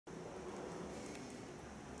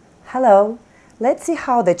Hello! Let's see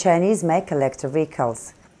how the Chinese make electric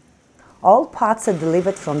vehicles. All parts are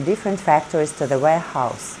delivered from different factories to the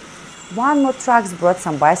warehouse. One more truck brought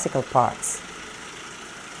some bicycle parts.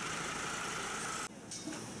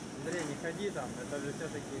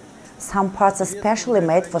 Some parts are specially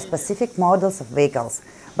made for specific models of vehicles,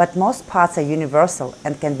 but most parts are universal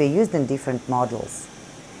and can be used in different models.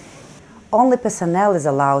 Only personnel is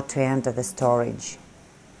allowed to enter the storage.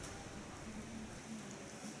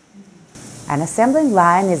 An assembling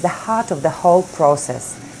line is the heart of the whole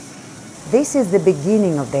process. This is the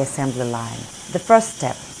beginning of the assembly line, the first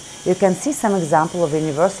step. You can see some example of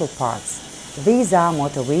universal parts. These are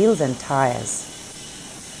motor wheels and tires.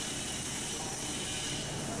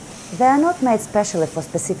 They are not made specially for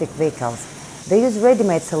specific vehicles. They use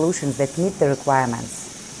ready-made solutions that meet the requirements.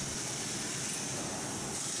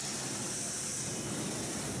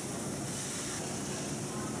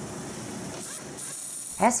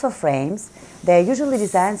 As for frames, they are usually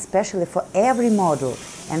designed specially for every model,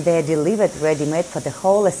 and they are delivered ready-made for the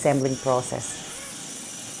whole assembling process.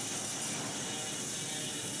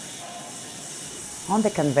 On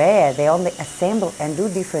the conveyor, they only assemble and do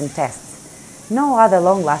different tests. No other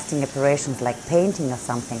long-lasting operations like painting or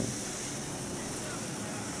something.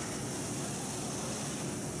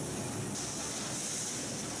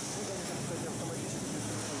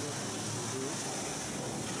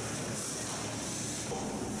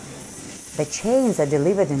 The chains are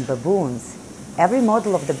delivered in baboons. Every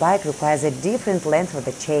model of the bike requires a different length of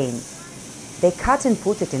the chain. They cut and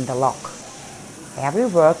put it in the lock. Every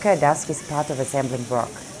worker does his part of assembling work.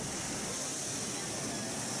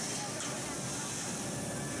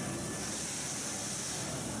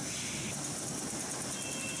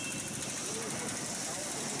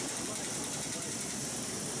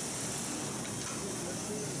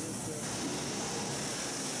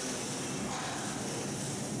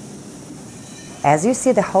 As you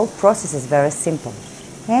see, the whole process is very simple.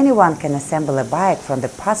 Anyone can assemble a bike from the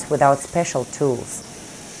parts without special tools.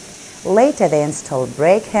 Later they install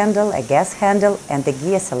brake handle, a gas handle and the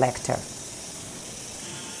gear selector.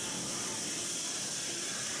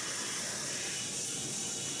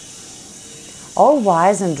 All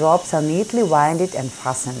wires and drops are neatly winded and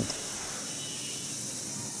fastened.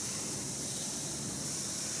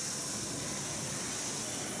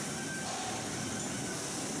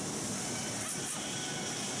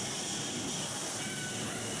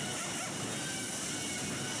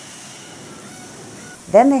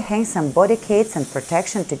 Then they hang some body kits and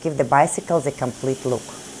protection to give the bicycles a complete look.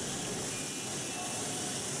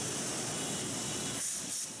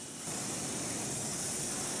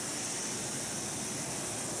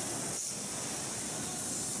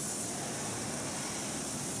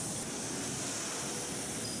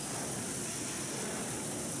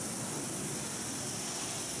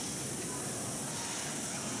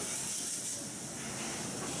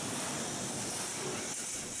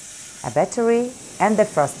 A battery and the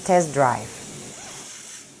first test drive.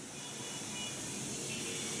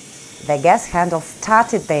 The gas handle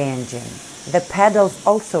started the engine. The pedals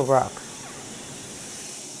also work.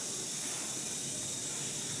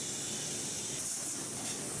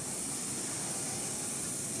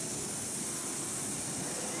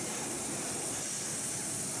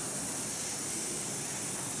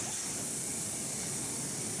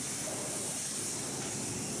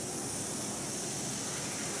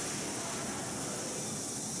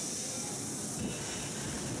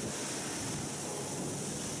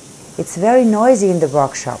 It's very noisy in the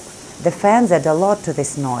workshop. The fans add a lot to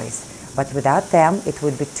this noise, but without them it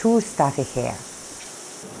would be too stuffy here.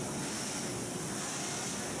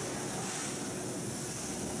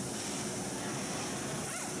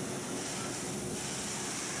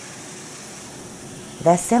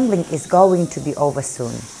 The assembling is going to be over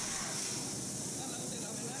soon.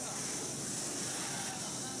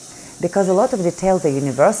 Because a lot of details are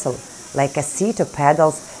universal, like a seat or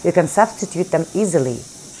pedals, you can substitute them easily.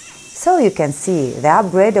 So you can see, the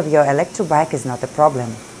upgrade of your electric bike is not a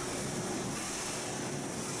problem.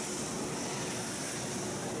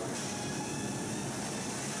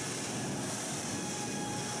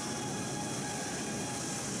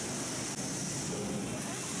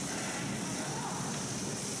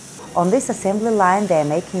 On this assembly line they are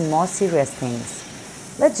making more serious things.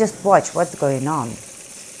 Let's just watch what's going on.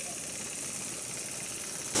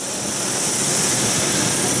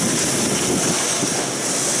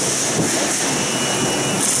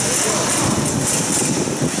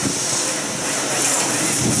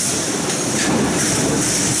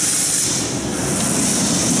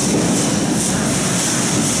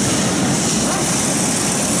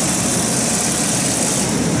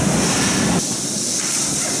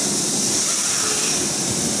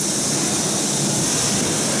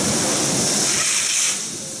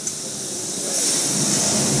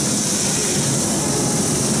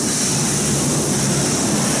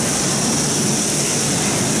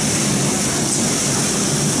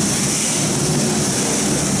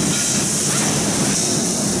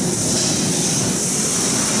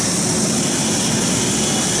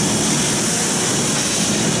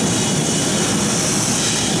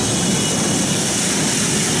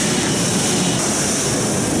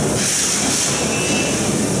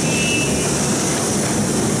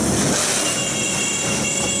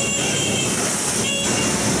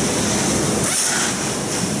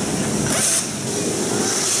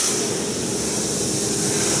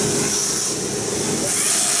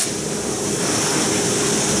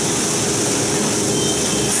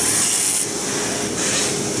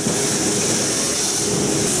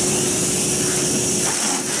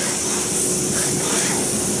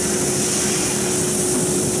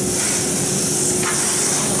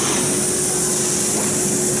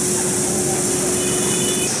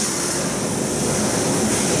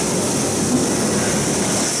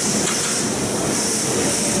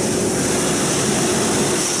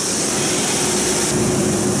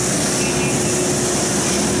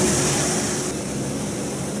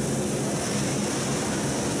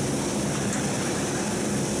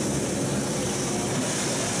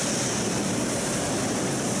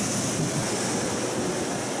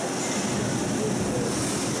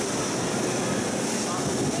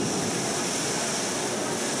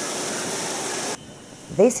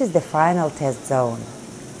 This is the final test zone.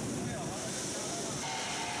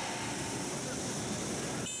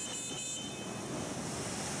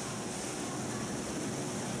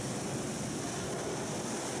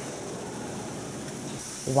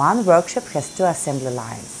 One workshop has 2 assembly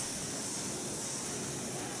lines.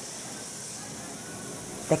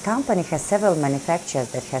 The company has several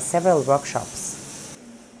manufacturers that have several workshops.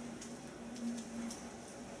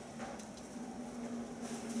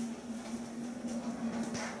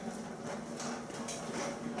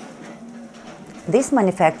 This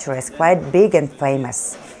manufacturer is quite big and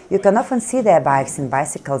famous. You can often see their bikes and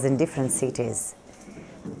bicycles in different cities.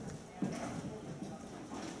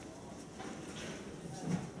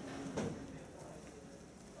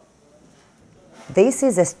 This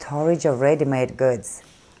is a storage of ready-made goods.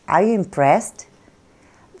 Are you impressed?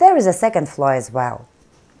 There is a second floor as well.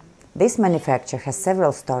 This manufacturer has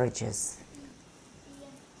several storages.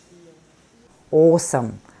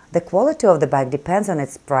 Awesome! The quality of the bike depends on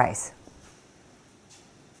its price.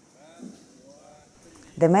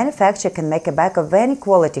 The manufacturer can make a bike of any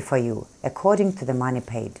quality for you, according to the money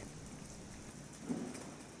paid.